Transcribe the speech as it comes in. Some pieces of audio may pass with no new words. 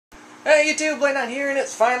Hey YouTube, Blaine here, and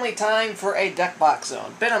it's finally time for a deck box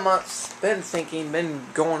zone. Been a month, been thinking, been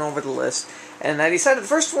going over the list, and I decided the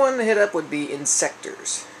first one to hit up would be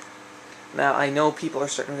Inzektors. Now, I know people are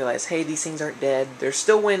starting to realize, hey, these things aren't dead, they're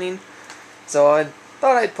still winning, so I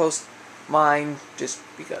thought I'd post mine just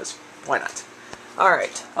because, why not?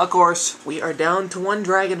 Alright, of course, we are down to one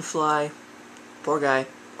Dragonfly. Poor guy,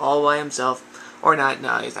 all by himself. Or not,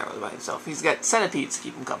 no, he's not really by himself. He's got centipedes to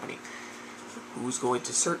keep him company. Who's going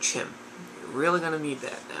to search him? You're really going to need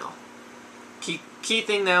that now. Key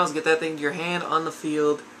thing now is get that thing to your hand on the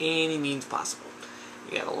field any means possible.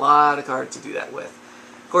 You got a lot of cards to do that with.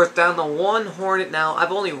 Of course, down to one Hornet now.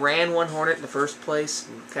 I've only ran one Hornet in the first place.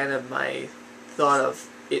 And kind of my thought of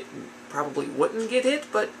it probably wouldn't get hit,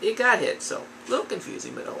 but it got hit. So, a little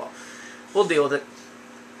confusing, but oh well. We'll deal with it.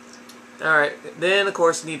 Alright, then of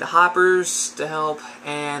course you need the hoppers to help,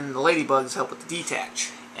 and the ladybugs to help with the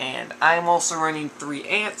detach. And I'm also running 3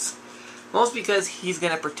 ants, mostly because he's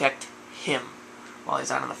going to protect him while he's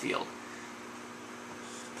out on the field.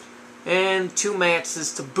 And 2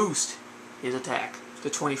 mantises to boost his attack to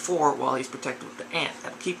 24 while he's protected with the ant.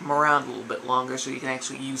 That'll keep him around a little bit longer so you can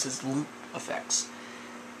actually use his loot effects.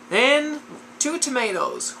 Then 2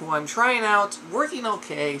 tomatoes, who I'm trying out, working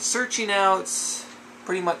okay, searching out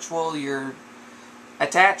pretty much while you're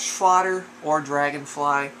attached fodder or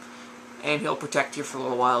dragonfly. And he'll protect you for a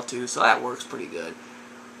little while too, so that works pretty good.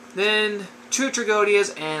 Then 2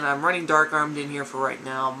 Trigodias, and I'm running Dark Armed in here for right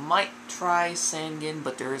now. Might try Sangin,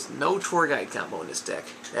 but there is no Tour Guide combo in this deck.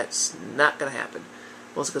 That's not going to happen.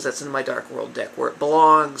 Mostly because that's in my Dark World deck, where it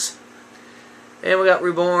belongs. And we got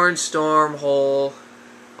Reborn, Storm, Hole,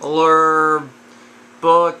 Allure,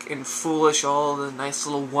 Book, and Foolish, all the nice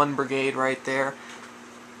little 1 brigade right there.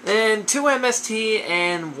 Then 2 MST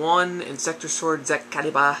and 1 Inzektor Sword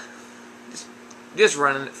Zekaliba. Just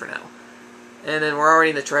running it for now. And then we're already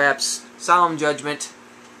in the traps. Solemn Judgment.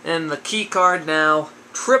 And the key card now.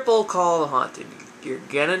 Triple Call the Haunted. You're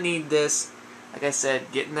gonna need this. Like I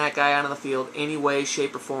said, getting that guy out of the field any way,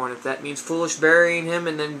 shape, or form. If that means Foolish burying him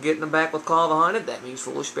and then getting him back with Call the Haunted, that means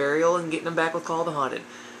Foolish burial and getting him back with Call the Haunted.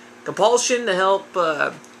 Compulsion to help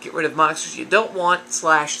get rid of monsters you don't want,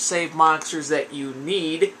 / save monsters that you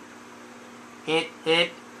need. Hint, hint.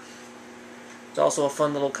 It's also a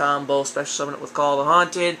fun little combo, special summon it with Call the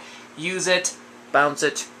Haunted, use it, bounce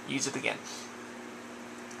it, use it again.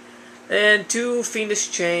 And 2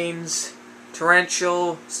 Fiendish Chains,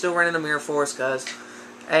 Torrential, still running a Mirror Force, guys,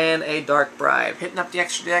 and a Dark Bribe. Hitting up the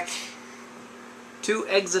extra deck. 2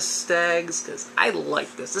 Exostags, because I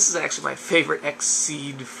like this. This is actually my favorite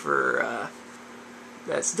X-Seed for,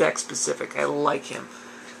 that's deck specific. I like him.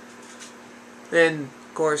 Then,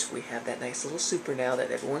 of course, we have that nice little super now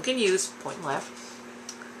that everyone can use. Point and laugh.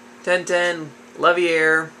 10-10,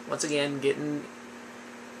 Leviair. Once again, getting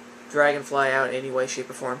Dragonfly out any way, shape,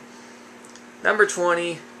 or form. Number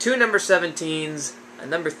 20, 2 number 17s, a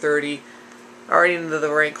number 30. Already into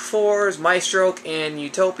the rank 4s, Maestro and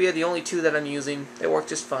Utopia, the only 2 that I'm using. They work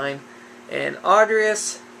just fine. And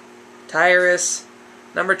Audrius, Tyrus,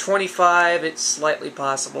 number 25, it's slightly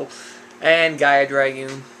possible. And Gaia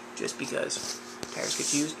Dragoon, just because. Tyrus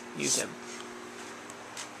gets used, use him.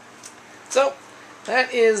 So,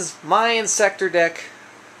 that is my Inzektor deck.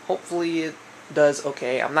 Hopefully it does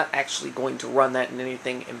okay. I'm not actually going to run that in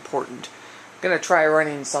anything important. I'm going to try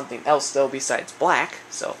running something else, though, besides black.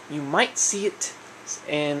 So, you might see it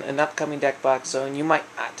in an upcoming deck box zone. You might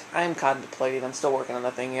not. I'm contemplating. I'm still working on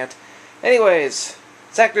the thing yet. Anyways,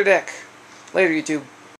 Inzektor deck. Later, YouTube.